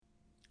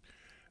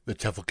The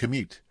TEFL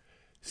Commute,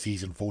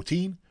 Season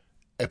 14,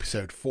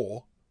 Episode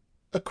 4,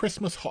 A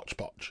Christmas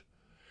Hodgepodge,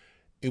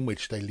 in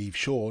which they leave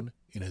Shaun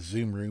in a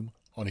Zoom room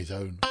on his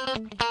own.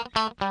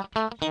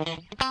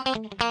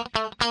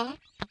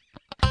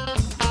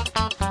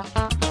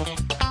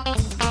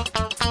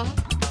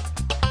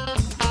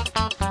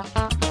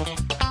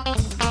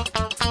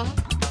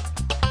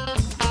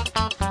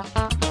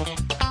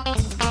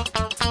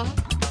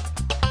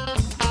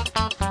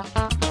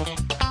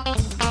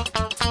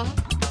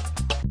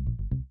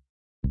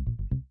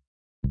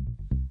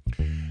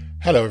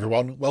 Hello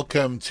everyone,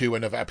 welcome to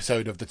another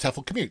episode of the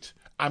TEFL Commute.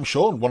 I'm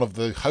Shaun, one of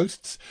the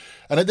hosts,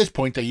 and at this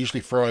point I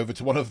usually throw over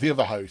to one of the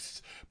other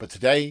hosts, but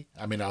today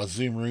I'm in our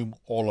Zoom room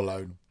all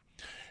alone.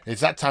 It's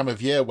that time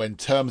of year when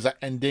terms are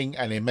ending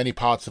and in many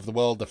parts of the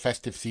world the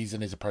festive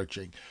season is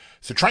approaching,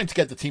 so trying to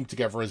get the team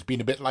together has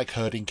been a bit like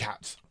herding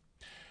cats.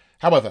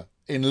 However,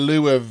 in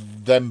lieu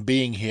of them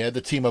being here,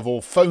 the team have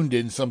all phoned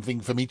in something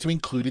for me to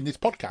include in this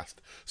podcast.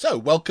 So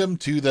welcome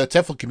to the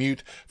TEFL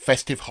Commute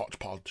Festive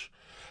Hodgepodge,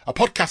 a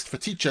podcast for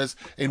teachers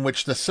in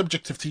which the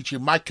subject of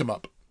teaching might come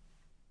up.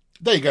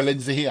 There you go,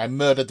 Lindsay. I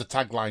murdered the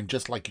tagline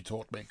just like you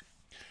taught me.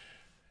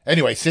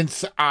 Anyway,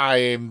 since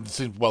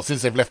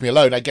they've left me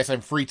alone, I guess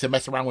I'm free to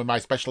mess around with my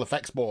special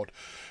effects board,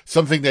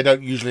 something they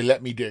don't usually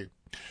let me do.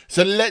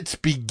 So let's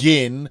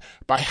begin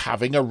by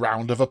having a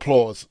round of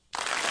applause.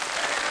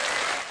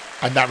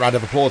 And that round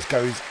of applause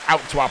goes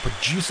out to our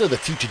producer, the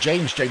teacher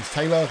James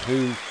Taylor,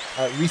 who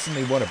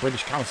recently won a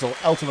British Council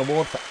Elton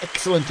Award for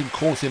excellent in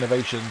course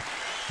innovation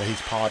for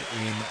his part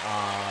in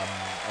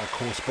a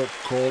course book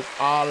called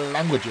Our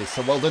Languages.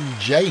 So well done,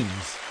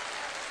 James.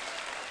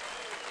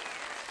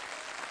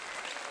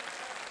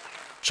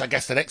 So I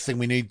guess the next thing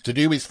we need to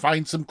do is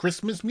find some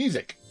Christmas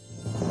music.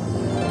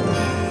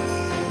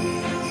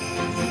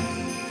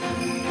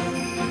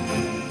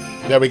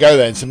 There we go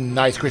then, some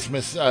nice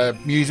Christmas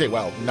music.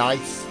 Well,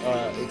 nice.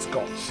 It's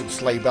got some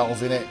sleigh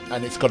bells in it,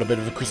 and it's got a bit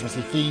of a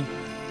Christmassy theme,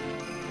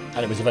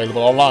 and it was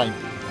available online.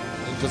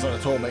 It doesn't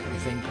at all make me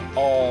think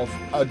of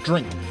a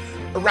drink.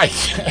 Right,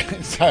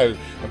 so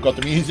I've got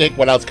the music.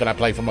 What else can I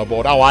play from my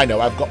board? Oh, I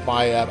know, I've got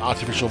my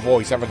artificial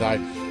voice, haven't I?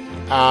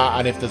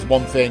 And if there's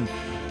one thing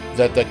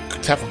that the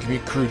TEFL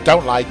Commute crew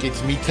don't like,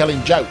 it's me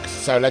telling jokes.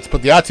 So let's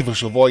put the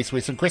artificial voice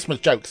with some Christmas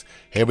jokes.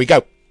 Here we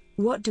go.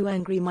 What do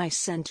angry mice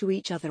send to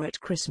each other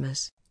at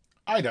Christmas?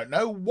 I don't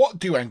know. What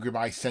do angry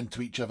mice send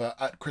to each other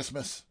at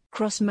Christmas?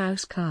 Cross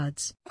mouse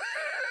cards.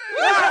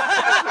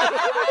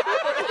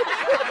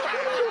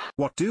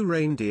 What do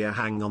reindeer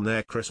hang on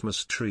their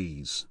Christmas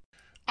trees?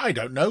 I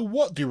don't know.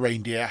 What do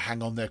reindeer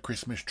hang on their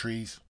Christmas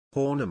trees?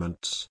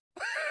 Ornaments.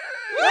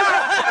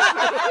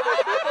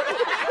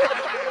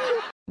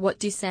 What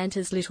do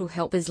Santa's little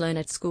helpers learn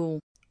at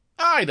school?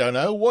 I don't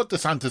know. What do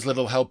Santa's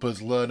little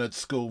helpers learn at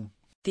school?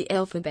 The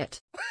alphabet.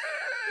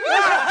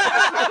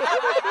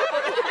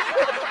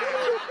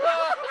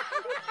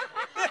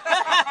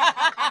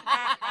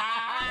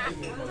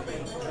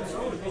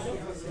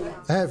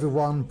 Hey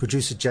everyone,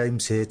 producer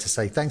James here to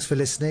say thanks for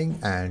listening,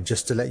 and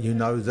just to let you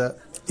know that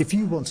if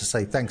you want to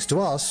say thanks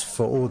to us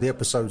for all the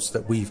episodes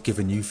that we've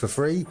given you for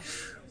free,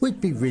 we'd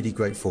be really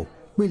grateful.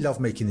 We love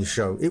making the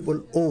show. It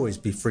will always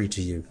be free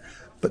to you,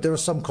 but there are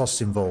some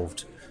costs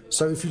involved.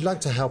 So if you'd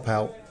like to help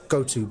out,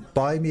 go to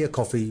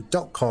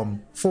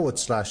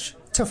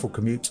buymeacoffee.com/TEFL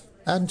Commute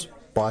and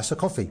buy us a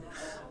coffee.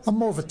 I'm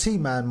more of a tea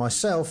man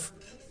myself,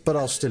 but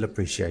I'll still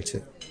appreciate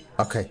it.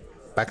 Okay,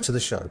 back to the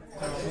show.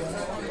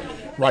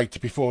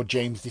 Right, before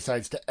James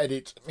decides to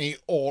edit me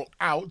all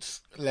out,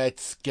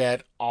 let's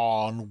get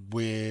on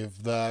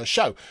with the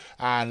show.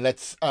 And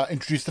let's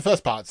introduce the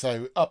first part.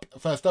 So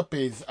first up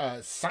is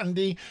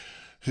Sandy,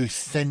 who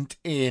sent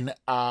in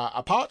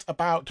a part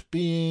about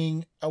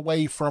being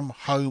away from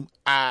home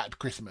at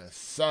Christmas.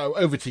 So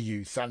over to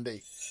you,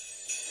 Sandy.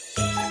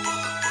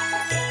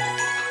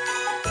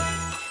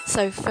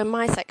 So for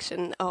my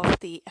section of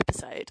the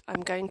episode,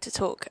 I'm going to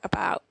talk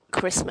about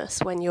Christmas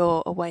when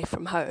you're away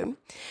from home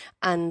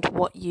and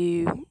what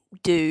you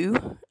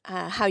do,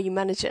 how you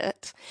manage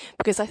it,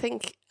 because I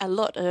think a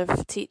lot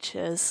of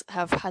teachers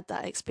have had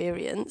that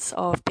experience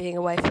of being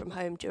away from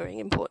home during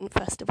important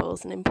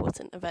festivals and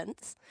important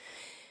events.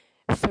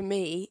 For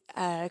me,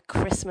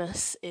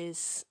 Christmas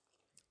is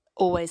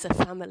always a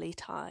family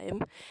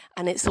time,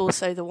 and it's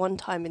also the one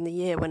time in the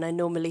year when I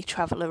normally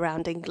travel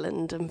around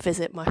England and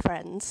visit my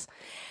friends.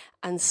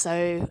 And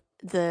so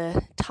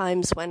the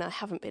times when I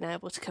haven't been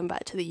able to come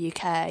back to the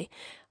UK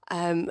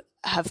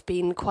have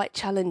been quite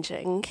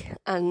challenging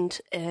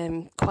and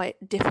quite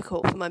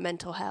difficult for my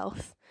mental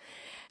health.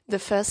 The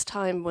first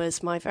time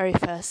was my very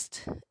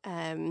first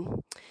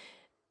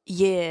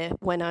year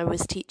when I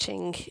was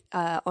teaching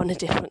on a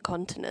different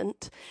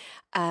continent.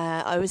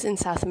 I was in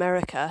South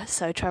America,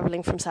 so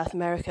travelling from South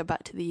America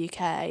back to the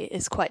UK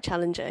is quite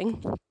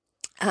challenging.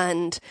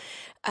 And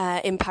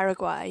in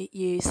Paraguay,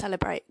 you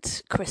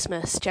celebrate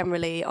Christmas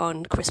generally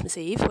on Christmas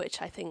Eve,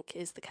 which I think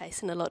is the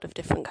case in a lot of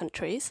different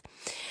countries.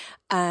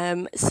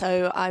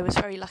 So I was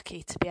very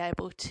lucky to be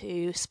able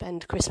to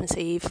spend Christmas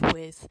Eve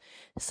with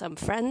some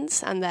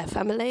friends and their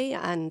family,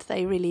 and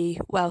they really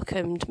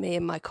welcomed me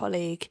and my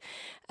colleague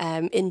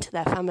into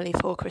their family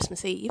for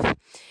Christmas Eve.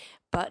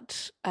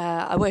 But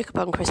I woke up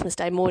on Christmas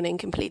Day morning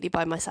completely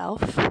by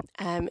myself.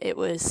 It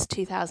was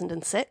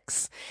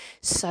 2006,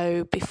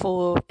 so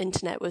before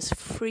internet was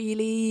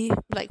really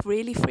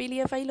freely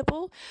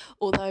available,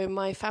 although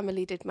my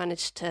family did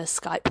manage to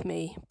Skype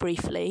me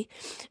briefly,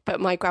 but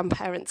my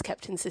grandparents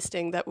kept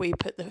insisting that we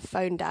put the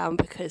phone down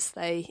because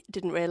they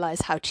didn't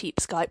realise how cheap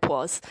Skype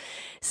was.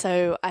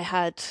 So I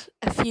had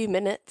a few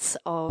minutes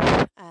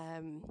of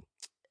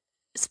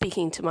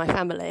speaking to my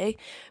family,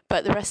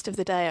 but the rest of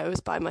the day I was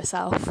by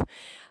myself.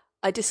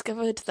 I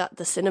discovered that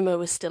the cinema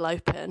was still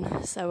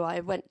open, so I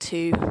went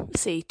to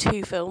see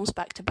 2 films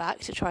back to back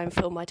to try and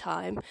fill my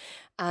time,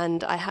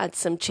 and I had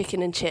some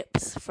chicken and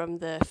chips from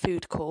the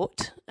food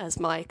court as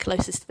my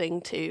closest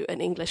thing to an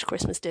English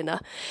Christmas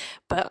dinner.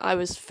 But I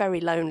was very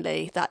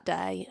lonely that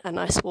day, and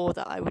I swore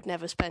that I would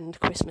never spend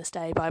Christmas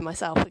Day by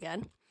myself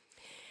again.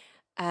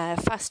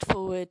 Fast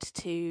forward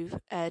to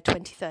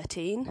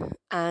 2013,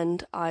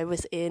 and I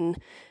was in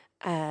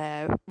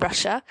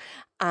Russia,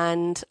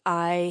 and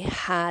I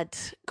had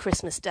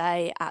Christmas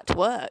Day at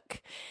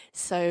work.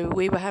 So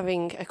we were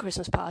having a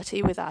Christmas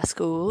party with our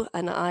school,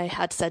 and I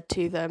had said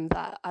to them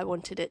that I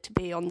wanted it to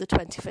be on the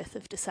 25th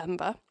of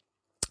December.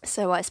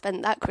 So I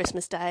spent that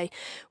Christmas Day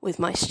with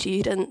my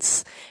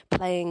students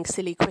playing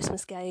silly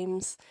Christmas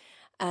games.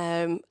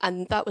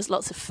 And that was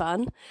lots of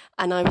fun,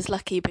 and I was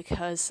lucky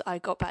because I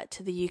got back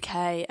to the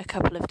UK a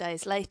couple of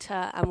days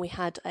later and we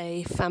had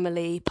a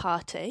family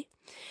party.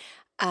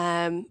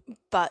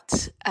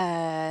 But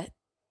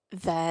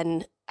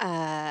then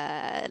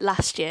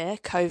last year,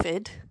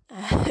 COVID,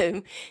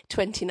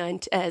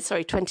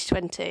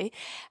 2020,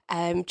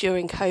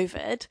 during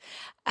COVID,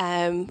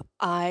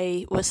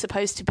 I was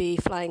supposed to be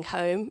flying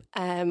home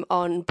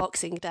on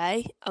Boxing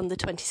Day on the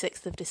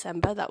 26th of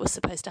December. That was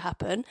supposed to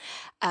happen.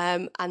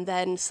 And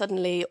then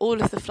suddenly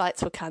all of the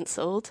flights were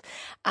cancelled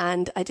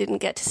and I didn't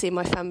get to see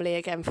my family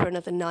again for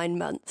another 9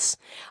 months.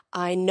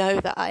 I know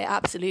that I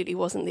absolutely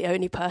wasn't the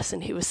only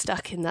person who was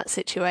stuck in that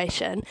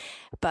situation,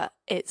 but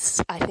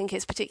I think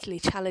it's particularly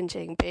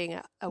challenging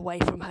being away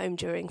from home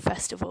during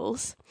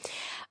festivals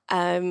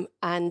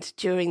and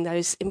during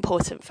those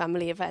important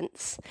family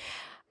events.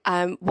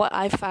 What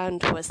I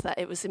found was that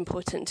it was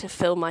important to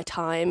fill my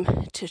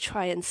time to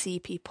try and see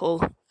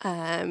people,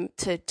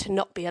 to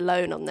not be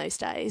alone on those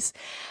days.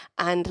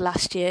 And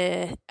last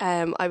year,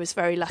 I was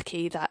very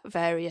lucky that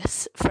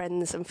various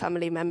friends and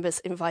family members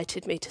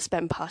invited me to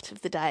spend part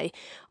of the day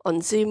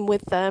on Zoom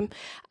with them.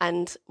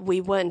 And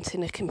we weren't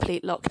in a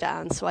complete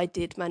lockdown, so I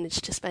did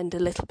manage to spend a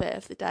little bit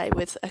of the day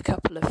with a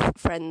couple of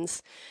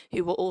friends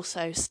who were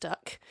also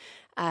stuck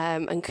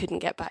and couldn't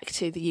get back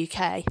to the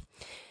UK.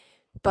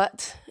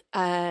 But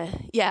I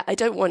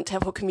don't want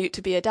TEFL commute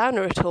to be a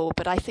downer at all,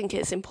 but I think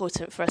it's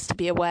important for us to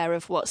be aware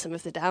of what some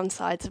of the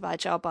downsides of our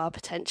job are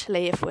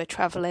potentially if we're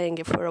travelling,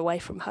 if we're away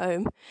from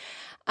home,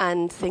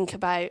 and think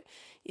about,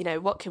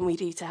 what can we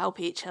do to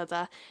help each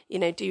other?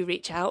 Do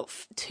reach out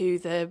to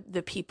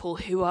the people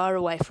who are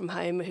away from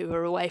home, who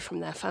are away from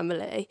their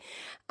family.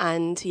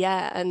 And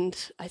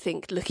I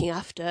think looking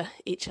after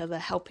each other,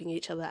 helping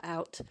each other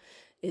out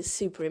is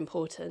super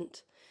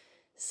important.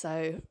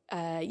 So,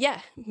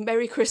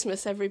 Merry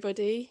Christmas,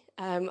 everybody.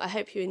 I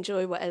hope you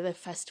enjoy whatever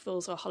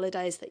festivals or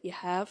holidays that you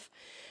have.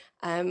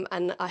 And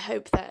I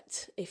hope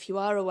that if you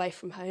are away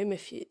from home,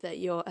 that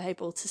you're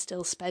able to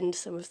still spend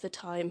some of the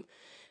time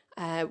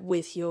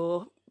with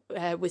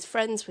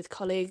friends, with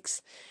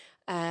colleagues,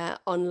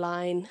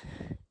 online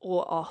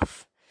or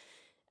off.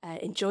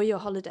 Enjoy your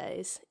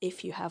holidays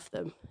if you have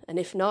them. And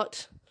if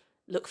not,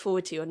 look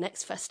forward to your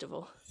next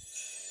festival.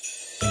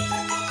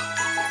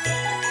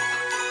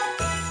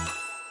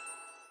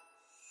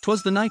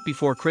 'Twas the night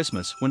before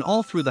Christmas, when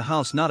all through the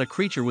house not a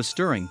creature was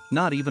stirring,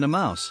 not even a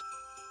mouse.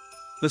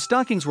 The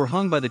stockings were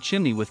hung by the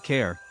chimney with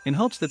care, in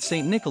hopes that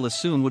St. Nicholas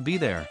soon would be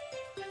there.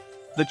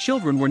 The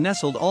children were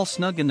nestled all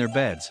snug in their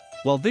beds,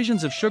 while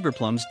visions of sugar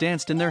plums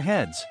danced in their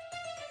heads.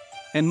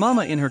 And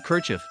Mama in her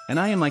kerchief, and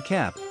I in my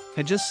cap,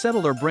 had just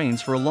settled our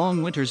brains for a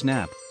long winter's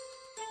nap.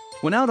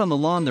 When out on the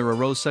lawn there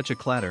arose such a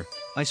clatter,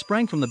 I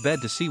sprang from the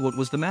bed to see what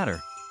was the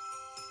matter.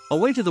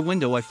 Away to the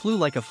window I flew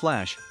like a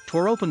flash,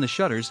 tore open the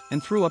shutters,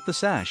 and threw up the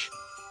sash.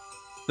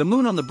 The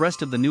moon on the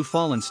breast of the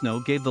new-fallen snow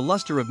gave the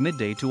luster of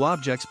midday to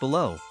objects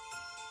below.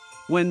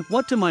 When,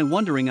 what to my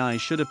wondering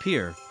eyes should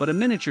appear, but a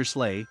miniature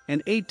sleigh,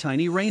 and 8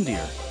 tiny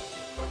reindeer.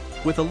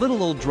 With a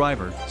little old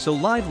driver, so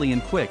lively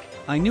and quick,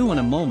 I knew in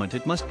a moment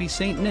it must be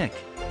Saint Nick.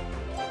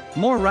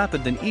 More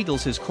rapid than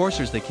eagles his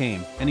coursers they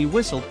came, and he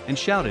whistled, and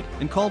shouted,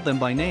 and called them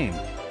by name.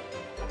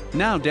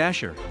 Now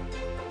Dasher.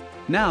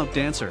 Now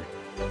Dancer.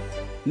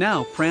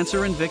 Now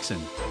Prancer and Vixen.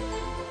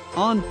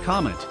 On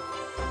Comet.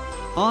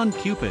 On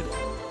Cupid.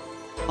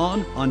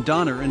 On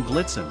Donner and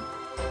Blitzen.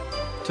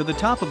 To the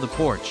top of the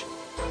porch.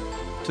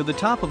 To the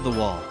top of the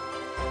wall.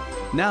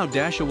 Now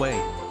dash away.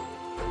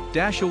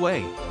 Dash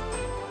away.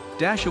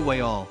 Dash away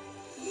all.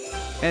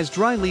 As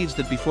dry leaves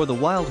that before the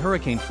wild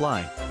hurricane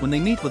fly, when they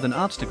meet with an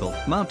obstacle,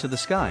 mount to the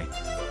sky.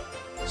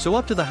 So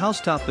up to the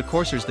housetop the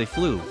coursers they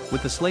flew,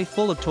 with the sleigh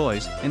full of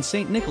toys, and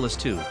St. Nicholas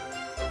too.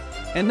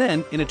 And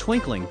then, in a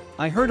twinkling,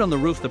 I heard on the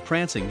roof the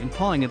prancing and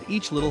pawing of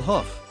each little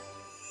hoof.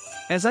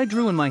 As I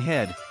drew in my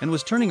head, and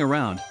was turning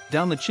around,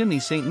 down the chimney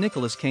St.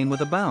 Nicholas came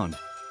with a bound.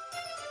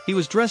 He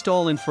was dressed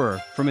all in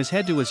fur, from his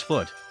head to his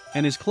foot,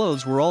 and his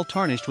clothes were all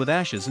tarnished with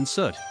ashes and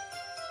soot.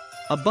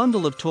 A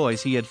bundle of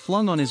toys he had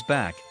flung on his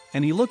back,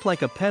 and he looked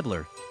like a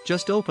peddler,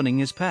 just opening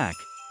his pack.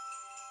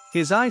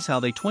 His eyes how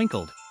they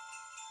twinkled.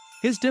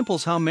 His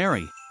dimples how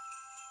merry.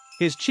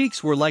 His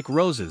cheeks were like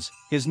roses,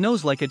 his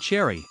nose like a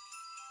cherry.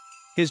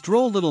 His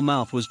droll little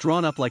mouth was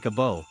drawn up like a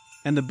bow,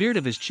 and the beard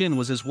of his chin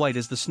was as white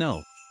as the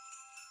snow.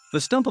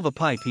 The stump of a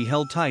pipe he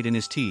held tight in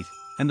his teeth,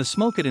 and the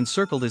smoke it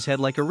encircled his head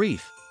like a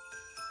wreath.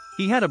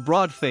 He had a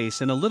broad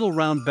face and a little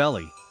round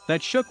belly,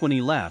 that shook when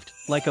he laughed,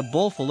 like a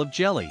bowl full of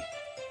jelly.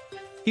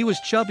 He was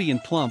chubby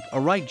and plump, a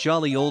right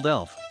jolly old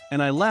elf,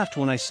 and I laughed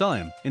when I saw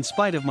him, in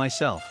spite of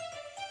myself.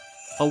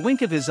 A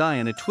wink of his eye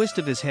and a twist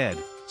of his head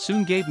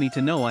soon gave me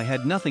to know I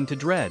had nothing to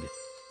dread.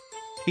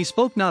 He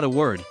spoke not a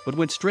word, but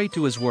went straight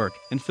to his work,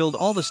 and filled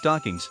all the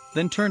stockings,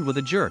 then turned with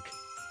a jerk.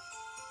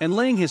 And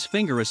laying his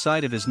finger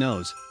aside of his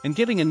nose, and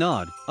giving a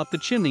nod, up the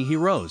chimney he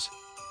rose.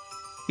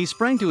 He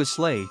sprang to his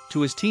sleigh,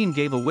 to his team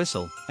gave a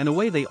whistle, and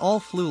away they all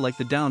flew like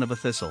the down of a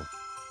thistle.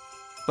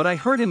 But I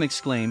heard him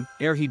exclaim,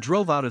 ere he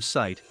drove out of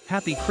sight,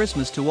 "Happy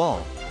Christmas to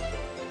all!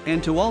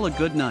 And to all a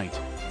good night."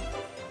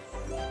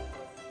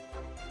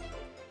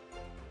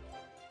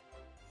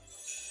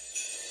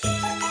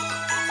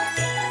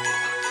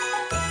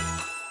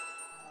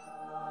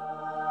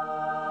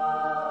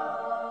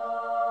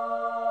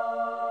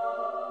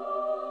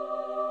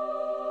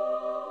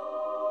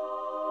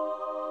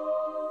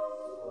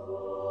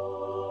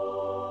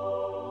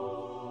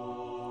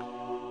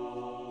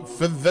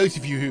 For those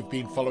of you who've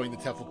been following the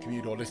TEFL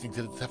commute or listening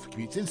to the TEFL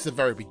commute since the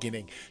very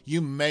beginning, you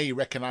may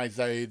recognise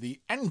the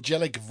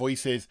angelic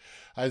voices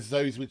as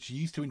those which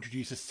used to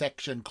introduce a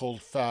section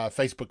called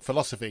Facebook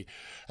Philosophy,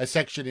 a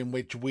section in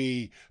which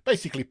we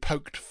basically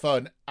poked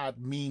fun at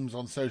memes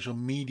on social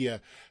media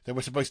that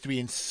were supposed to be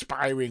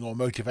inspiring or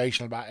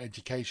motivational about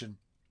education.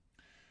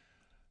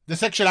 The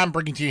section I'm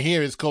bringing to you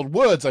here is called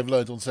Words I've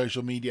Learned on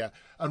Social Media,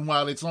 and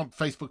while it's not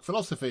Facebook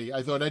Philosophy,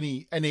 I thought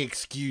any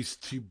excuse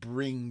to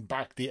bring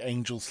back the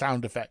angel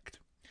sound effect.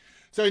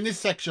 So in this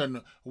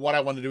section, what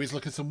I want to do is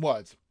look at some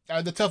words.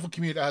 The TEFL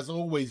commuter has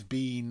always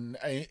been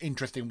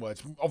interesting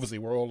words. Obviously,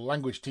 we're all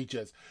language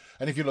teachers,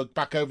 and if you look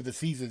back over the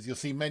seasons, you'll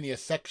see many a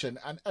section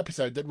and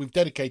episode that we've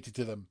dedicated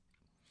to them.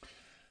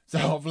 So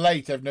of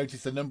late, I've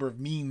noticed a number of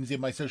memes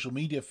in my social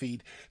media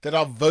feed that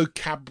are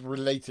vocab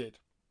related.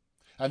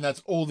 And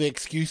that's all the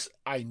excuse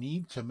I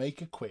need to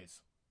make a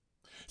quiz.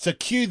 So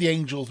cue the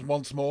angels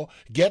once more.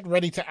 Get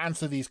ready to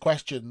answer these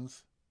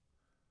questions,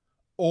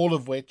 all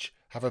of which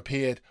have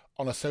appeared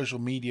on a social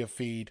media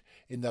feed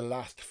in the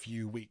last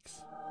few weeks.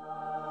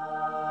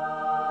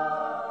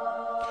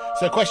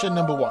 So question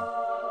number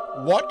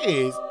 1. What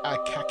is a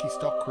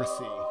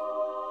kakistocracy?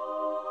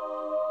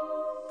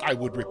 I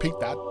would repeat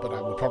that, but I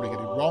would probably get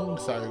it wrong,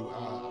 so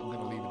I'm going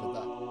to leave it at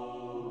that.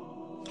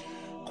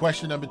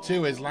 Question number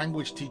 2 is,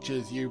 language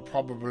teachers, you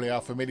probably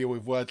are familiar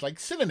with words like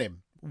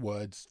synonym,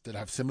 words that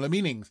have similar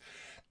meanings,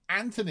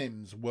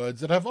 antonyms, words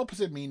that have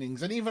opposite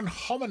meanings, and even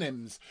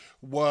homonyms,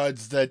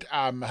 words that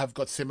have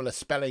got similar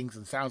spellings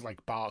and sounds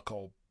like bark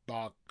or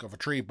bark of a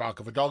tree, bark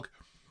of a dog.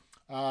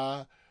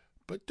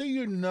 But do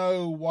you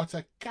know what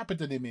a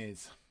capitonym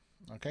is?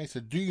 Okay,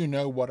 so do you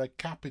know what a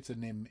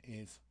capitonym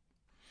is?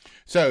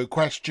 So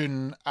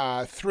question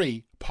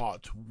 3,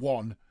 part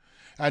 1.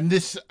 And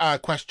this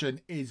question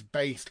is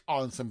based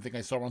on something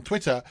I saw on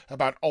Twitter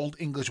about Old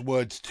English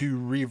words to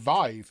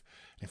revive.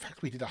 In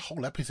fact, we did a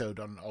whole episode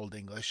on Old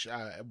English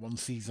 1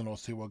 season or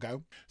 2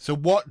 ago. So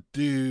what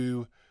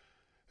do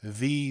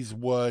these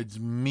words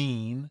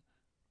mean?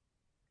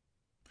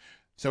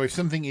 So if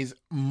something is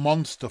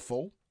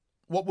monsterful,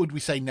 what would we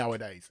say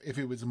nowadays? If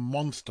it was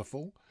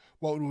monsterful,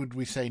 what would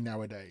we say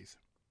nowadays?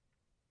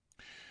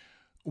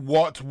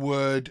 What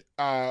would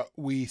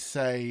we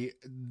say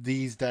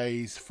these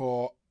days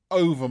for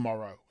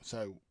overmorrow?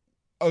 So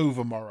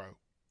overmorrow.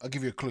 I'll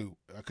give you a clue.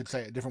 I could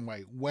say it a different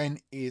way. When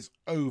is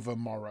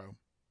overmorrow?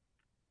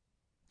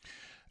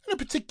 And a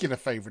particular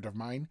favourite of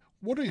mine,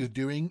 what are you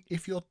doing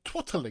if you're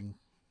twaddling?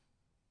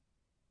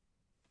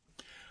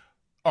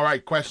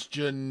 Alright,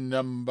 question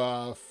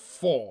number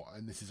 4.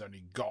 And this has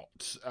only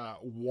got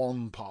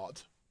one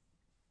part.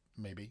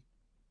 Maybe.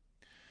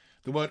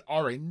 The word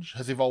orange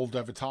has evolved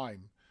over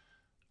time.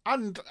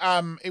 And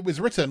it was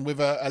written with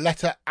a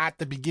letter at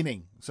the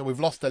beginning. So we've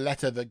lost the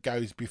letter that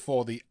goes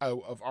before the O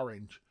of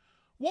orange.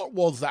 What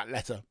was that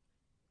letter?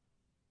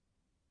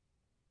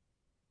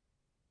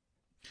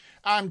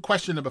 And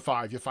question number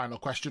 5, your final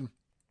question.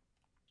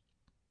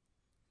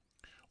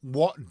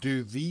 What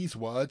do these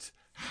words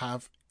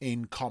have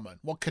in common?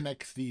 What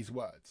connects these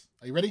words?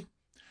 Are you ready?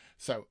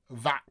 So,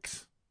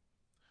 vax,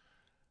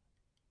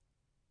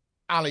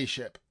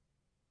 allyship,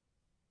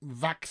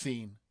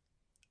 vaccine,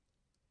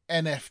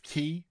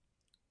 NFT,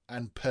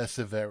 and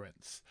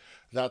perseverance.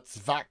 That's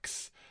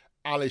vax,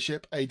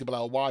 allyship,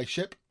 ALLY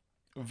ship,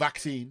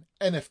 vaccine,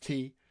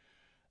 NFT,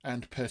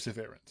 and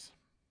perseverance.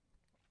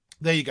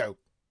 There you go.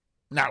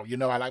 Now, you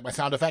know I like my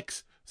sound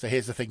effects, so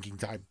here's the thinking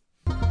time.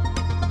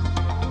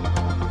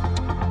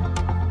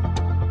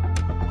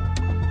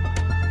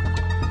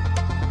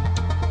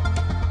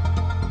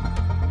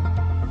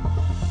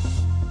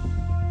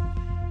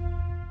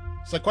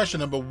 So question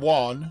number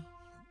 1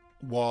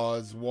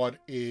 was, what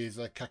is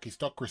a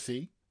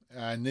kakistocracy?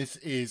 And this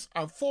is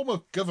a form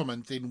of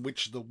government in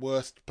which the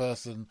worst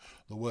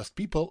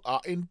people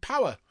are in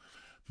power.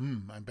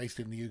 I'm based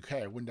in the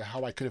UK. I wonder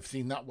how I could have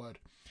seen that word.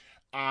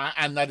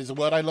 And that is a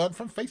word I learned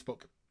from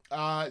Facebook.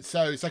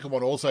 So second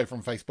one also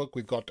from Facebook.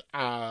 We've got,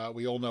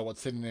 we all know what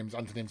synonyms,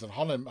 antonyms and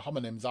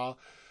homonyms are.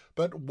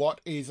 But what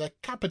is a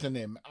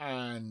capitonym?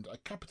 And a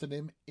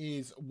capitonym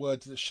is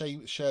words that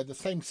share the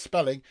same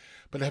spelling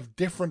but have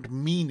different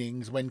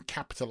meanings when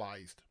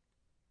capitalized.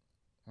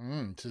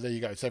 So there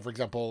you go. So, for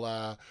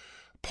example,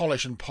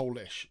 Polish and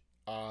Polish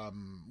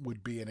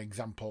would be an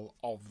example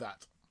of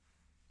that.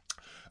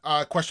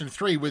 Question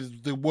 3,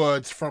 with the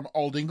words from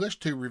Old English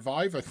to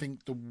revive. I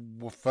think the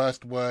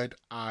first word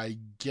I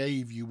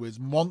gave you was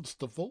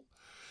monsterful.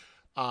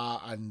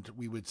 And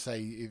we would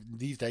say,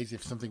 these days,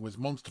 if something was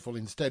monsterful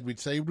instead, we'd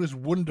say it was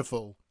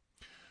wonderful.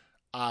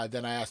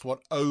 Then I asked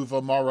what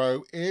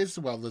overmorrow is.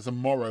 Well, there's a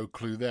morrow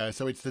clue there.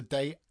 So it's the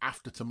day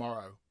after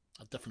tomorrow.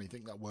 I definitely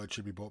think that word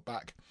should be brought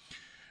back.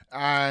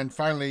 And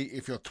finally,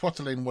 if you're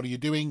twattling, what are you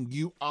doing?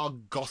 You are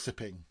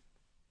gossiping.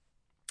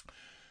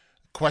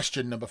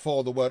 Question number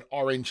 4, the word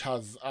orange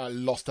has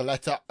lost a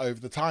letter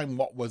over the time.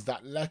 What was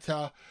that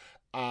letter?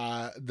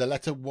 The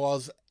letter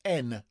was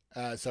N.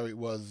 So it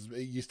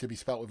used to be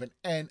spelt with an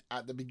N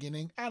at the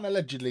beginning. And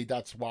allegedly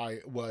that's why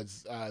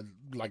words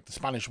like the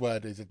Spanish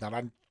word is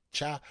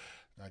narancha,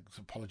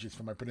 apologies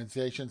for my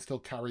pronunciation, still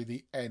carry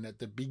the N at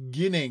the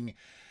beginning.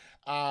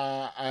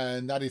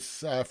 And that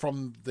is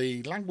from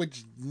the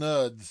Language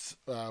Nerds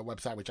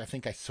website, which I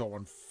think I saw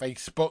on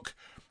Facebook.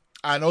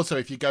 And also,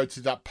 if you go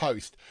to that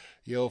post,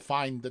 you'll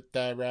find that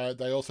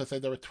they also say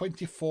there are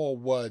 24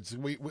 words.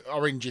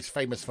 Orange is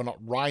famous for not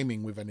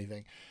rhyming with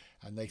anything.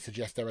 And they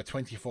suggest there are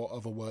 24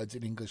 other words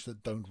in English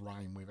that don't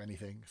rhyme with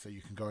anything. So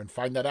you can go and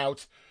find that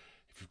out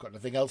if you've got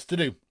nothing else to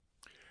do.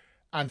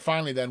 And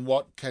finally, then,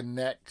 what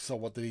connects, or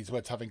what do these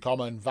words have in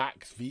common?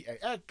 Vax,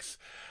 V-A-X.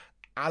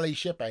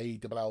 Allyship,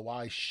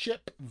 A-L-L-Y,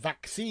 ship,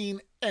 vaccine,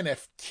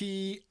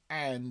 NFT,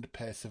 and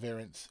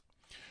perseverance.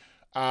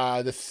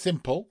 The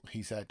simple,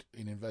 he said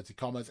in inverted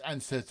commas,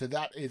 answer to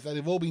that is that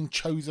they've all been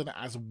chosen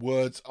as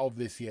words of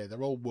this year.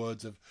 They're all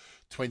words of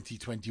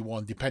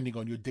 2021, depending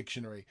on your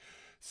dictionary.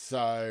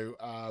 So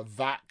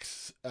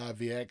vax,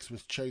 VX,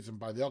 was chosen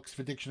by the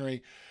Oxford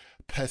Dictionary.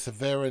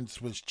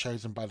 Perseverance was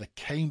chosen by the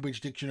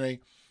Cambridge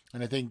Dictionary.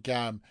 And I think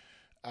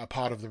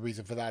part of the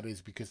reason for that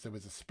is because there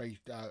was a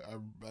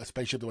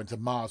spaceship that went to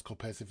Mars called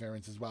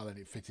Perseverance as well, and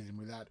it fitted in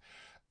with that.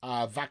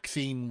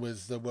 Vaccine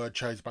was the word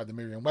chosen by the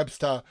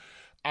Merriam-Webster.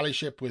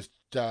 Allyship was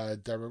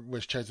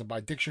chosen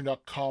by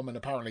Dictionary.com, and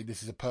apparently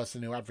this is a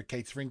person who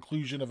advocates for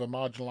inclusion of a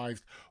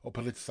marginalised or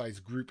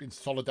politicised group in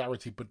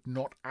solidarity, but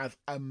not as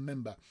a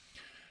member.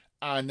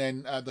 And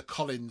then the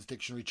Collins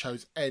Dictionary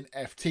chose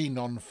NFT,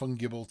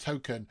 non-fungible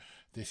token,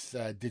 this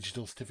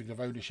digital certificate of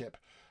ownership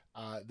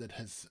that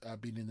has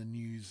been in the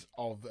news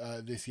of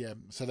this year.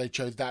 So they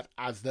chose that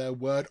as their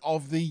word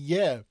of the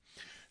year.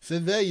 So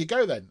there you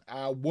go then.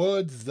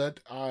 Words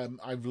that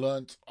I've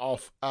learnt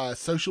off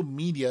social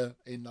media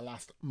in the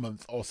last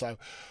month or so.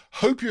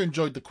 Hope you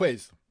enjoyed the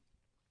quiz.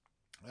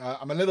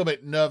 I'm a little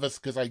bit nervous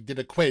because I did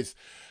a quiz.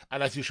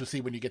 And as you shall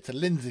see when you get to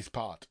Lindsay's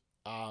part,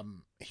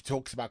 he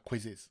talks about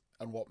quizzes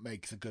and what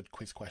makes a good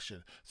quiz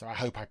question. So I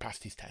hope I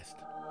passed his test.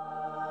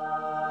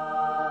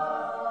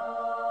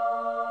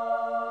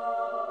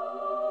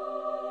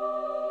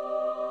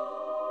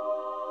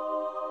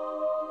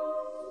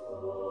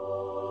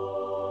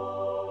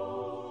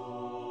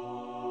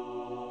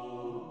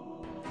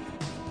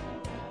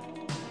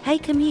 Hey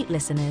Commute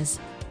listeners!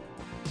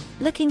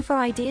 Looking for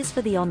ideas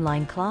for the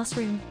online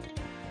classroom?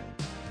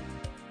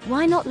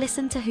 Why not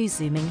listen to Who's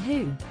Zooming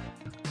Who?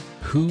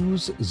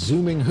 Who's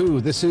Zooming Who?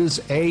 This is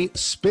a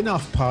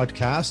spin-off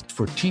podcast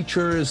for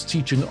teachers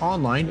teaching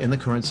online in the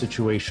current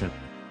situation.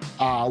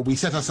 We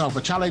set ourselves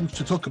a challenge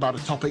to talk about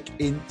a topic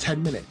in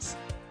 10 minutes.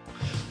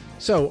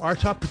 So our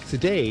topic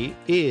today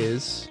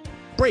is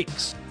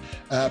breaks.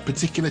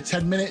 Particular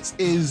 10 minutes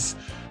is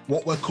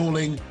what we're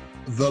calling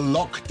the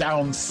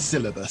lockdown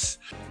syllabus.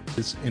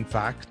 In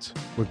fact,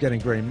 we're getting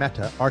very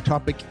meta. Our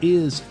topic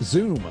is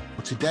Zoom.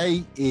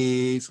 Today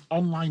is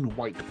online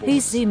whiteboards.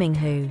 Who's Zooming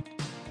Who?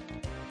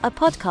 A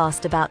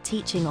podcast about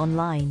teaching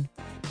online.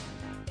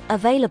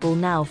 Available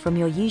now from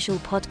your usual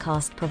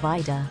podcast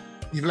provider.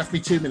 You've left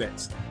me 2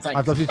 minutes. Thanks.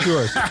 I've left it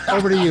yours.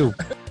 Over to you.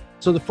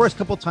 So the first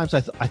couple of times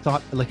I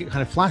thought, like, it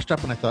kind of flashed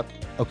up and I thought,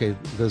 okay,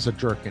 there's a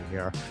jerk in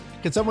here.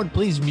 Can someone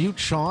please mute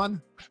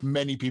Shaun?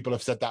 Many people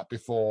have said that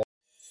before.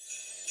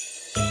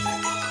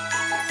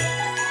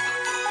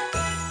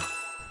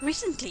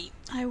 Recently,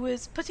 I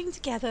was putting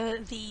together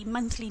the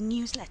monthly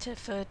newsletter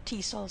for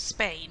TEFL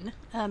Spain.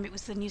 It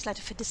was the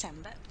newsletter for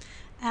December.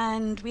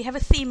 And we have a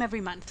theme every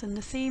month, and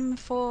the theme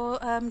for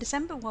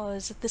December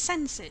was the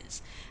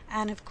senses.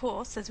 And of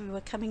course, as we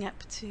were coming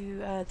up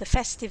to the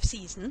festive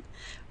season,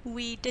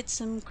 we did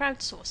some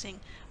crowdsourcing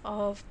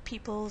of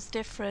people's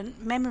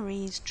different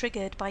memories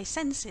triggered by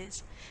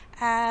senses.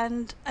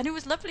 And it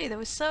was lovely. There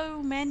were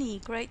so many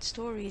great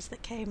stories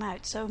that came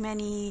out, so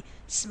many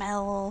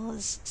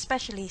smells,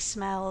 especially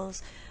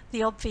smells.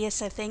 The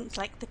obvious, I think,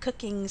 like the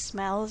cooking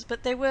smells,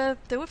 but they were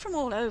from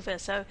all over.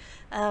 So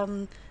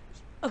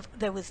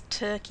there was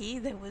turkey,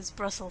 there was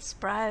Brussels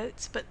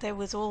sprouts, but there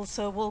was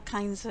also all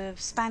kinds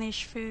of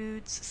Spanish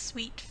foods,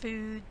 sweet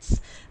foods,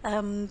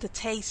 the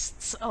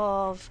tastes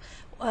of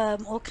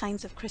all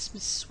kinds of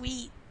Christmas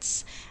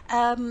sweets.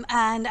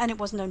 And it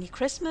wasn't only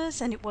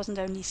Christmas, and it wasn't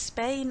only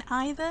Spain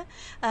either.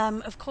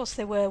 Of course,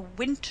 there were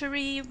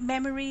wintry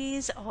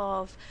memories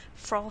of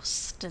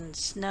frost and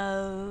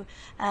snow,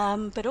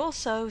 but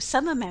also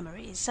summer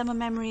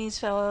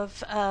memories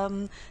of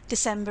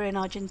December in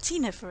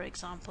Argentina, for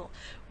example,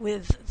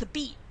 with the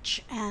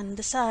beach and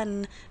the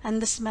sun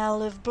and the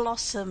smell of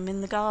blossom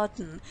in the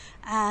garden.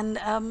 And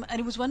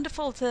it was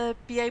wonderful to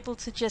be able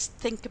to just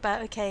think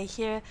about, okay,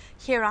 here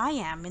I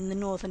am in the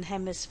northern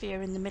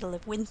hemisphere in the middle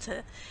of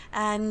winter,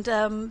 and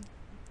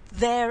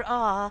there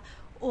are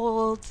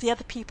all the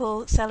other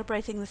people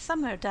celebrating the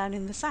summer down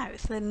in the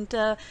south. And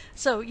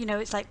so,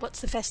 it's like,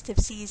 what's the festive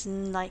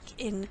season like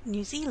in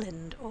New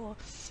Zealand, or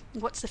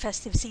what's the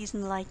festive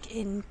season like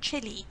in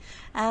Chile?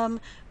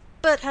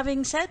 But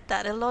having said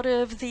that, a lot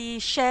of the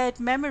shared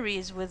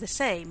memories were the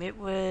same. It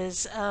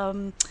was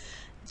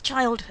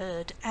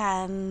childhood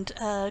and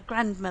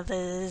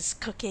grandmothers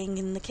cooking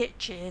in the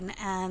kitchen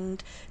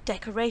and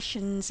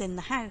decorations in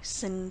the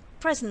house and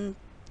present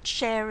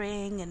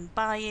sharing and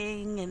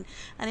buying, and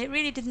it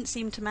really didn't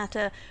seem to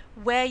matter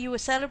where you were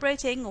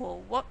celebrating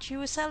or what you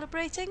were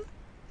celebrating.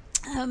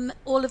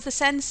 All of the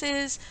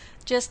senses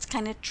just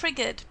kind of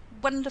triggered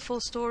wonderful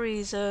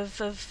stories of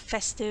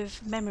festive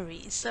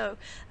memories. So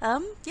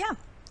yeah,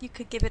 you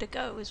could give it a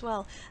go as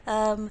well.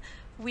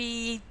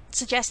 We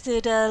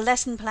suggested a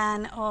lesson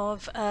plan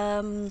of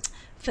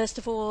first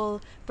of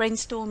all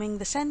brainstorming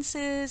the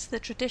senses, the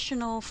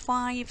traditional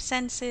 5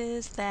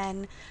 senses,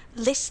 then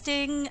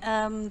listing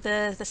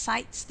the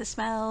sights, the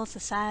smells, the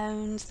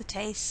sounds, the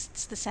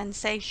tastes, the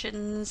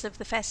sensations of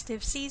the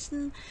festive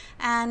season,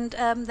 and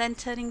then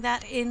turning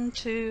that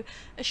into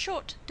a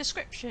short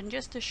description,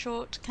 just a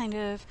short kind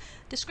of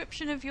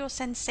description of your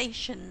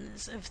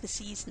sensations of the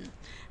season.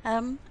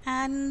 I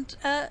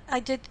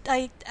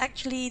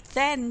actually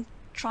then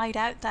tried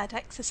out that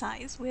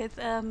exercise with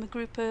a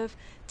group of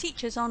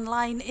teachers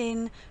online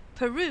in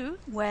Peru,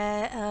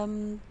 where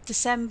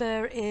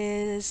December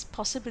is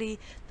possibly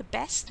the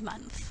best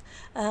month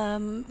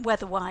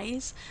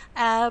weather-wise,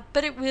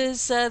 but it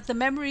was the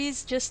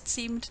memories just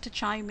seemed to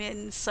chime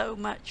in so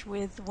much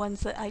with the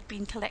ones that I'd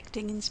been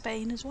collecting in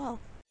Spain as well.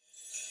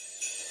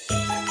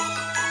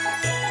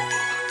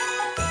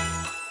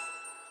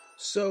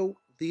 So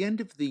the end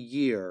of the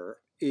year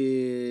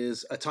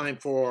is a time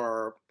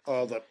for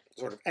all the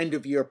sort of end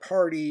of year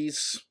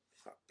parties.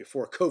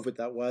 Before COVID,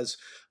 that was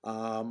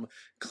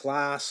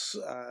class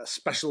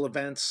special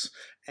events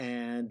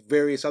and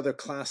various other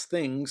class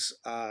things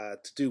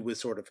to do with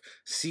sort of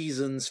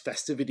seasons,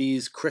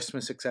 festivities,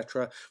 Christmas,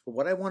 etc. But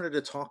what I wanted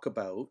to talk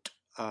about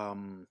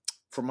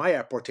for my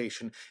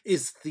apportation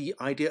is the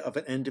idea of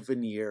an end of a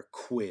year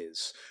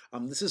quiz.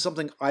 This is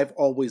something I've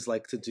always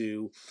liked to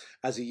do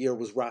as a year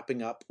was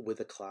wrapping up with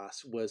a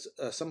class, was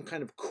some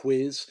kind of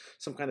quiz,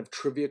 some kind of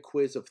trivia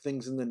quiz of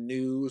things in the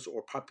news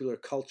or popular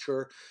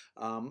culture,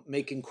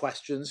 making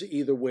questions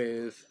either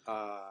with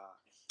a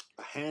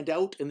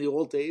handout in the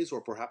old days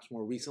or perhaps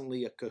more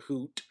recently a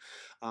Kahoot.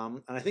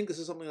 And I think this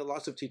is something that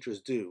lots of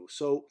teachers do.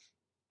 So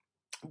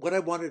what I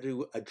wanted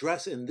to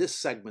address in this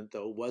segment,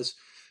 though, was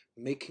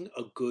making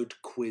a good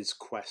quiz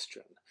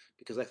question,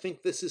 because I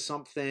think this is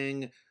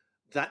something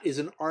that is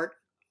an art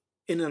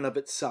in and of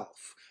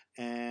itself.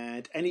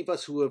 And any of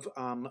us who have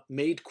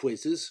made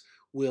quizzes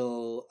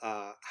will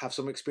have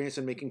some experience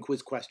in making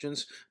quiz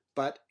questions.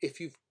 But if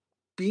you've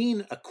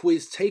been a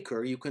quiz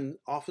taker, you can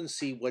often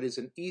see what is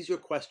an easier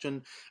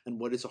question and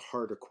what is a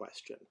harder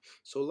question.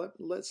 So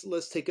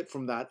let's take it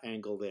from that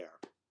angle there.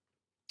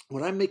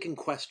 When I'm making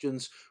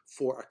questions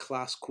for a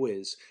class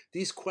quiz,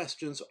 these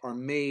questions are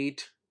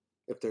made,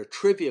 if they're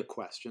trivia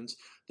questions,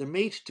 they're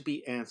made to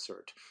be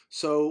answered.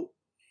 So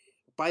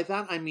by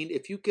that I mean,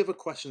 if you give a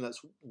question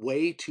that's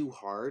way too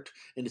hard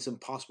and it's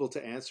impossible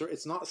to answer,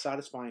 it's not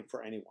satisfying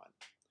for anyone.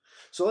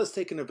 So let's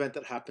take an event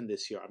that happened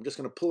this year. I'm just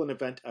going to pull an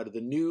event out of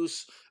the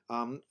news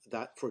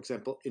that, for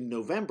example, in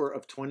November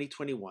of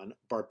 2021,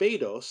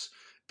 Barbados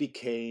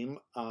became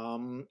a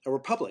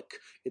republic.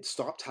 It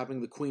stopped having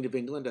the Queen of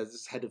England as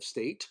its head of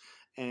state,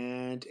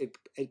 and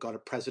it got a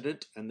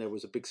president, and there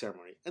was a big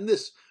ceremony. And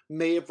this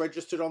may have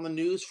registered on the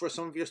news for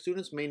some of your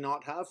students, may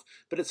not have,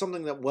 but it's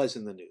something that was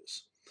in the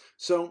news.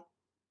 So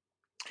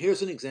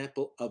here's an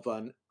example of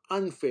an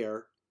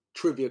unfair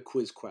trivia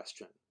quiz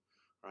question,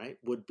 right?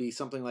 Would be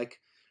something like,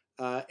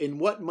 in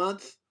what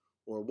month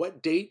or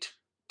what date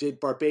did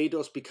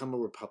Barbados become a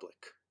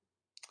republic?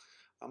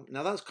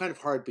 Now that's kind of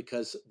hard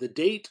because the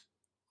date,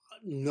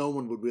 no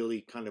one would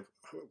really kind of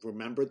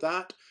remember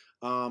that.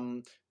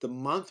 The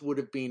month would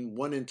have been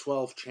 1 in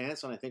 12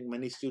 chance, and I think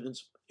many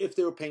students, if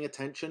they were paying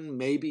attention,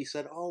 maybe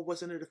said, oh,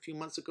 wasn't it a few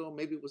months ago?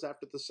 Maybe it was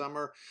after the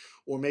summer,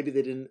 or maybe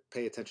they didn't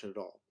pay attention at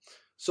all.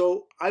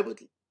 So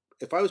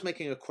if I was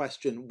making a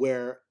question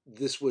where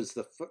this was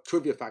the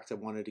trivia fact I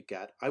wanted to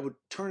get, I would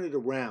turn it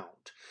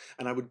around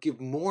and I would give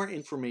more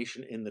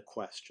information in the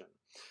question.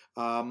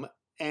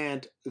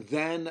 And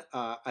then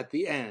at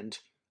the end,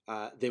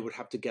 they would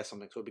have to guess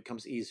something, so it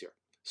becomes easier.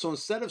 So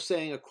instead of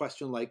saying a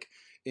question like,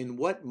 in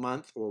what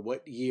month or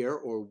what year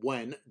or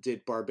when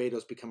did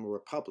Barbados become a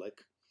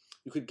republic,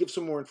 you could give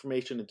some more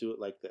information and do it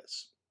like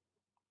this.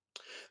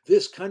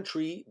 This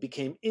country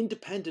became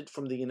independent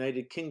from the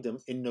United Kingdom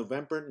in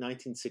November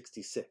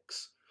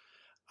 1966.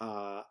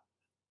 And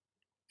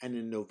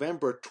in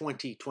November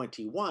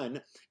 2021,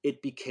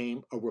 it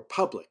became a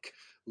republic,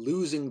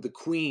 losing the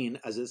Queen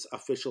as its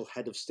official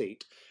head of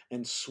state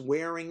and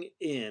swearing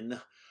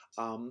in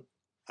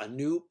a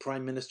new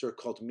prime minister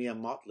called Mia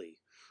Mottley,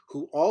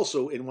 who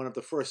also in one of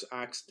the first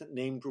acts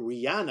named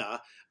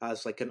Rihanna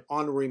as like an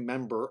honorary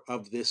member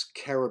of this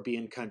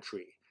Caribbean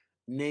country.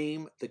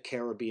 Name the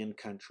Caribbean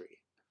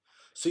country.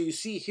 So you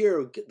see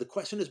here, the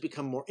question has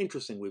become more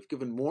interesting. We've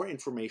given more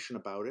information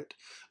about it.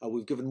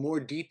 We've given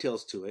more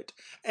details to it.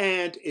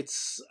 And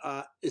it's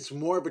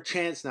more of a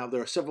chance now.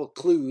 There are several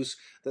clues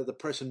that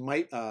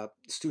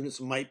students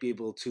might be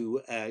able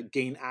to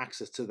gain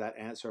access to that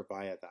answer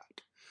via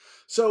that.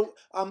 So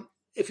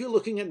if you're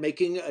looking at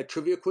making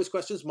trivia quiz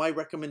questions, my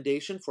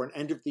recommendation for an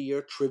end of the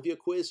year trivia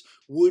quiz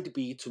would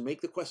be to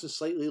make the questions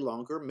slightly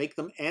longer, make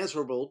them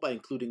answerable by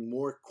including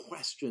more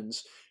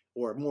questions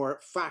or more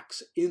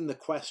facts in the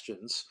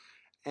questions.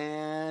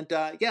 And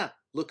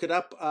look it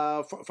up,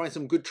 find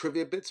some good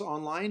trivia bits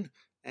online,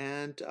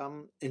 and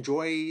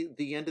enjoy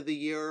the end of the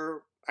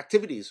year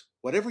activities,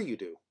 whatever you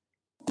do.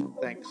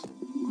 Thanks.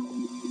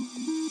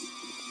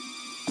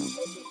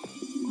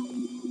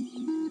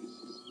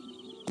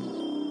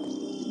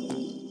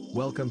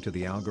 Welcome to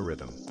the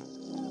algorithm.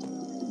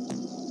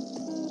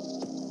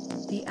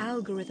 The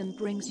algorithm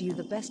brings you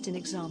the best in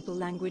example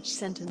language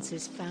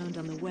sentences found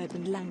on the web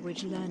and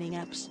language learning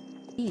apps.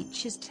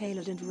 Each is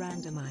tailored and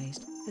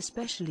randomized,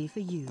 especially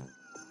for you.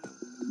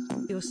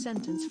 Your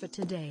sentence for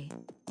today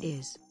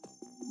is: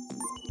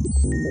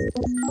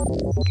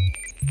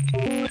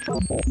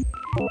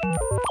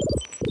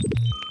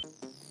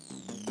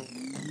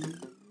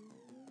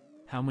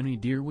 How many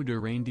deer would a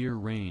reindeer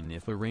rain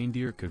if a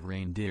reindeer could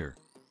rain deer?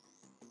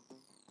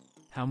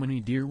 How many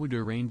deer would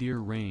a reindeer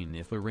rain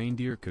if a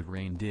reindeer could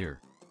rain deer?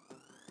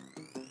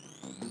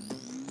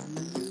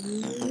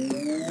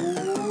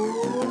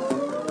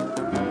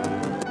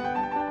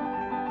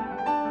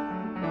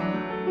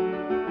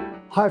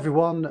 Hi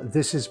everyone,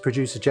 this is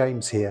producer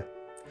James here.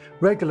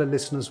 Regular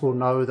listeners will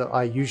know that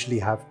I usually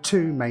have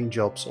two main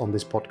jobs on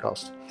this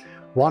podcast.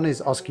 One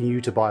is asking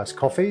you to buy us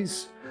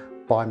coffees,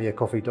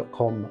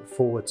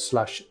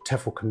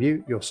 buymeacoffee.com/TEFL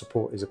commute. Your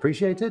support is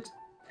appreciated.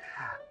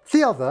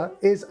 The other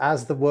is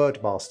as the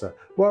word master,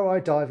 where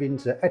I dive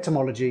into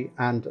etymology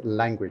and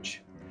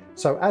language.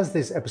 So as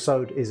this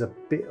episode is a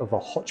bit of a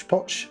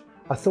hodgepodge,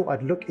 I thought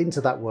I'd look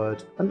into that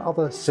word and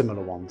other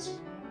similar ones.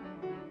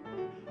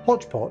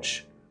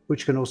 Hodgepodge,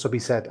 which can also be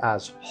said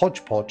as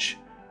hodgepodge,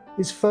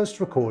 is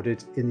first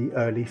recorded in the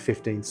early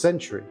 15th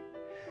century.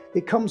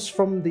 It comes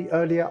from the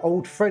earlier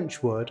Old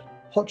French word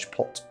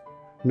hodgepot,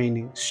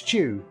 meaning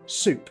stew,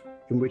 soup,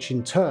 in which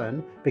in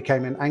turn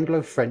became an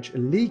Anglo-French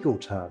legal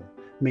term,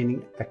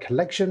 meaning a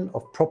collection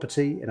of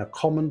property in a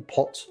common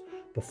pot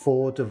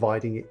before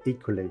dividing it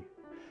equally.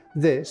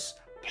 This,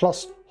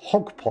 plus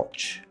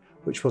hogpotch,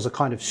 which was a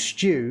kind of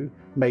stew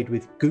made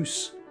with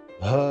goose,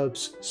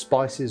 herbs,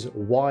 spices,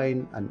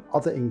 wine and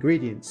other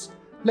ingredients,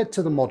 led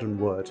to the modern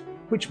word,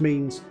 which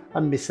means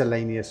a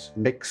miscellaneous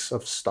mix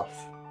of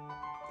stuff.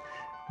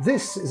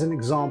 This is an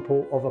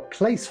example of a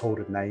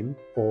placeholder name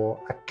or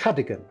a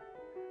cadigan.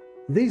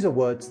 These are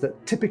words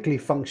that typically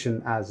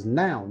function as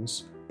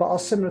nouns but are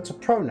similar to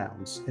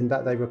pronouns in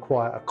that they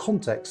require a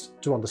context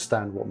to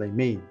understand what they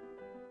mean.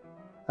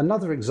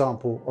 Another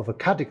example of a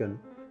cadigan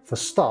for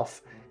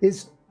stuff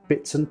is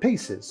bits and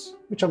pieces,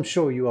 which I'm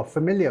sure you are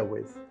familiar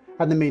with,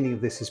 and the meaning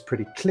of this is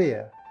pretty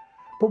clear.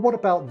 But what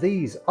about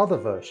these other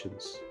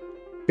versions?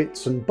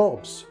 Bits and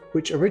bobs,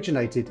 which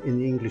originated in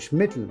the English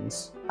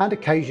Midlands and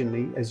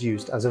occasionally is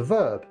used as a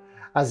verb,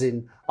 as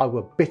in I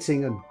were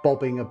bitting and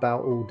bobbing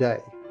about all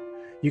day.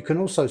 You can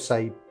also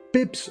say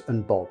bibs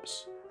and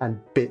bobs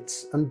and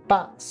bits and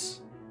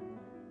bats.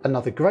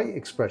 Another great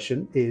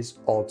expression is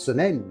odds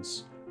and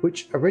ends,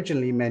 which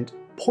originally meant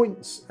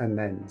points and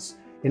ends,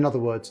 in other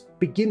words,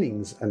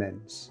 beginnings and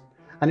ends.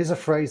 and is a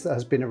phrase that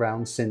has been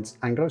around since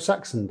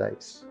Anglo-Saxon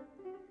days.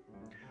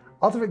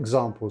 Other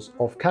examples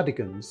of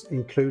cardigans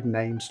include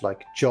names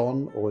like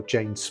John or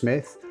Jane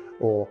Smith,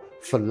 or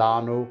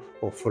fulano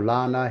or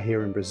fulana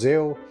here in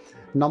Brazil,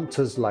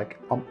 numpters like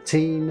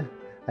umpteen,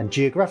 and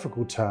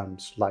geographical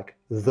terms like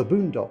the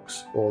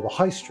boondocks or the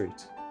high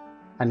street.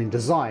 And in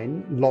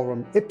design,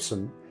 lorem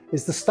ipsum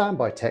is the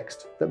standby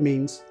text that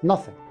means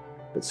nothing,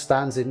 but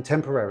stands in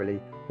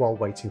temporarily while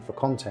waiting for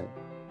content.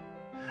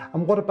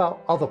 And what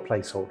about other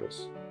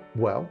placeholders?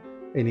 Well,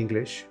 in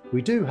English,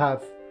 we do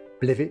have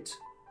blivit,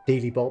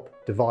 dealybob,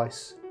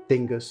 device,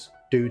 dingus,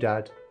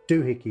 doodad,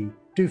 doohickey,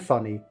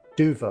 doofunny,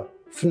 doover,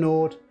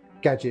 fnord,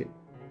 gadget,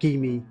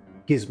 gimme,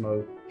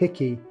 gizmo,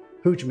 hickey,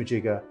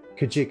 hoojamajigger,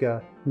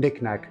 kajigger,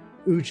 knick-knack,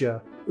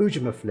 ooja,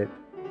 oojamaflip,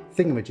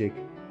 thingamajig,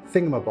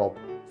 thingamabob,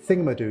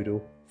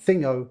 thingamadoodle,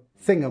 thingo,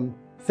 thingam,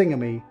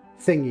 thingamy,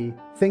 thingy,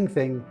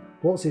 thing,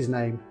 what's his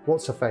name,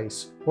 what's her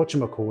face,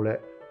 whatchamacallit,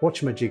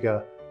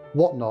 whatchamajigger,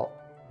 whatnot,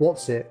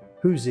 what's it,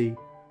 who'sy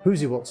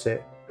what's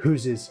it,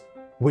 who's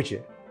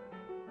widget.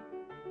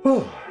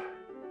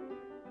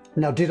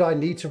 Now, did I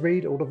need to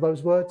read all of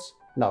those words?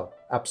 No,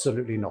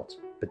 absolutely not.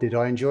 But did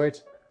I enjoy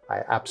it?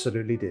 I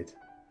absolutely did.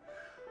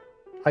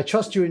 I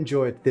trust you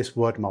enjoyed this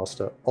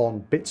Wordmaster on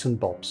Bits and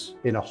Bobs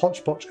in a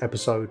Hotch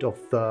episode of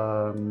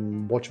the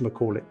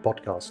whatchamacallit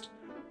podcast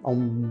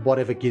on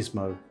whatever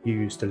gizmo you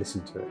use to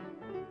listen to it.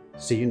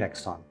 See you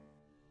next time.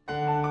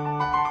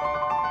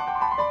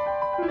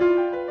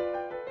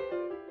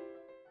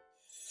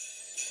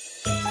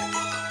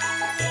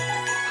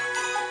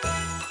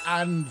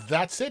 And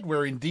that's it.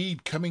 We're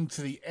indeed coming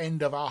to the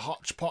end of our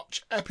Hotch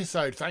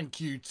episode. Thank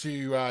you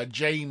to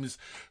James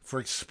for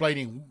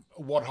explaining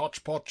what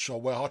Hotch or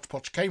where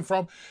Hotch came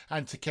from,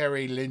 and to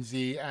Kerry,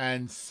 Lindsay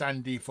and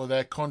Sandy for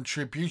their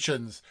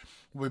contributions.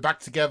 We're back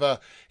together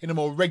in a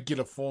more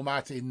regular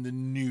format in the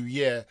new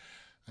year.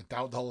 I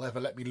doubt they'll ever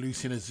let me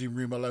loose in a Zoom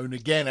room alone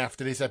again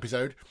after this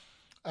episode.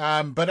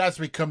 But as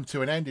we come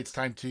to an end, it's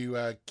time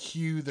to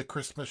cue the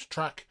Christmas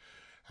track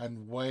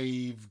and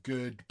wave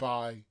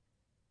goodbye.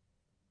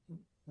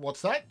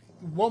 What's that?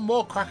 One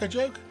more cracker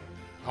joke?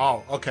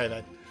 Oh, okay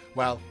then.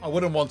 Well, I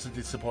wouldn't want to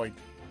disappoint.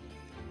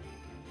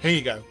 Here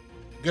you go.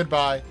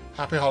 Goodbye.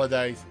 Happy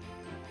holidays.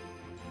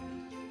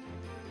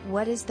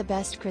 What is the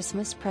best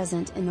Christmas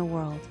present in the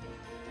world?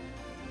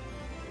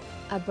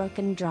 A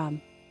broken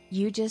drum.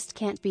 You just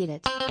can't beat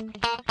it.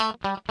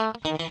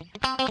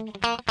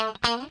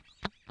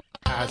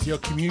 As your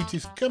commute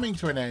is coming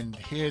to an end,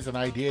 here's an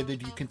idea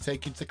that you can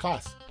take into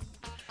class.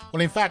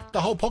 Well, in fact,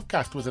 the whole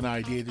podcast was an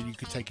idea that you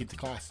could take into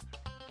class.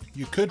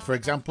 You could, for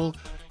example,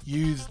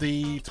 use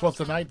the 'Twas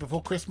the Night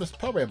Before Christmas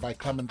poem by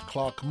Clement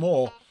Clarke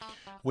Moore,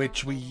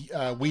 which we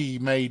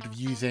made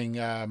using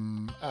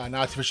an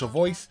artificial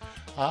voice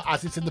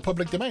as it's in the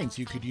public domain. So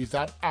you could use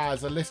that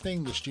as a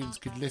listening. The students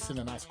could listen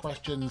and ask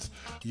questions.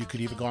 You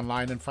could even go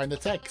online and find the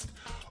text.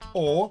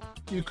 Or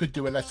you could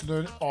do a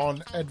lesson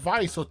on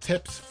advice or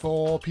tips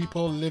for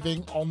people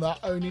living on their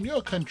own in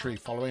your country,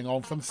 following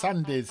on from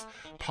Sandy's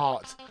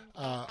part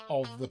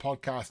of the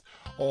podcast.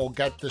 Or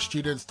get the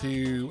students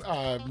to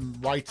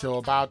write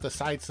about the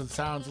sights and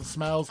sounds and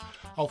smells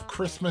of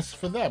Christmas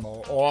for them,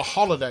 or a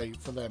holiday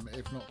for them,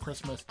 if not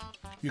Christmas.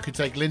 You could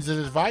take Lindsay's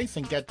advice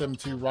and get them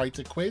to write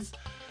a quiz.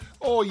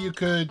 Or you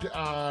could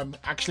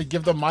actually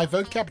give them my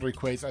vocabulary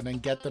quiz and then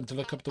get them to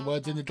look up the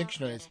words in the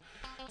dictionaries.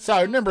 So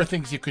a number of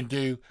things you can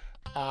do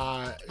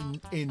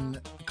in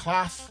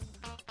class.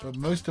 But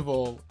most of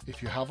all,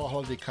 if you have a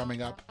holiday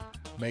coming up,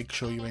 make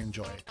sure you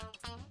enjoy it.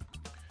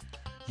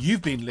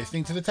 You've been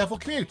listening to the TEFL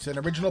Commute, an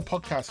original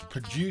podcast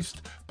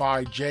produced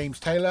by James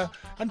Taylor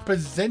and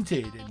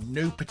presented in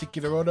no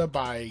particular order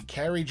by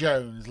Kerry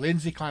Jones,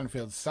 Lindsay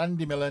Clanfield,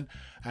 Sandy Millen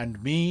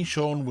and me,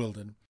 Shaun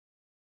Wilden.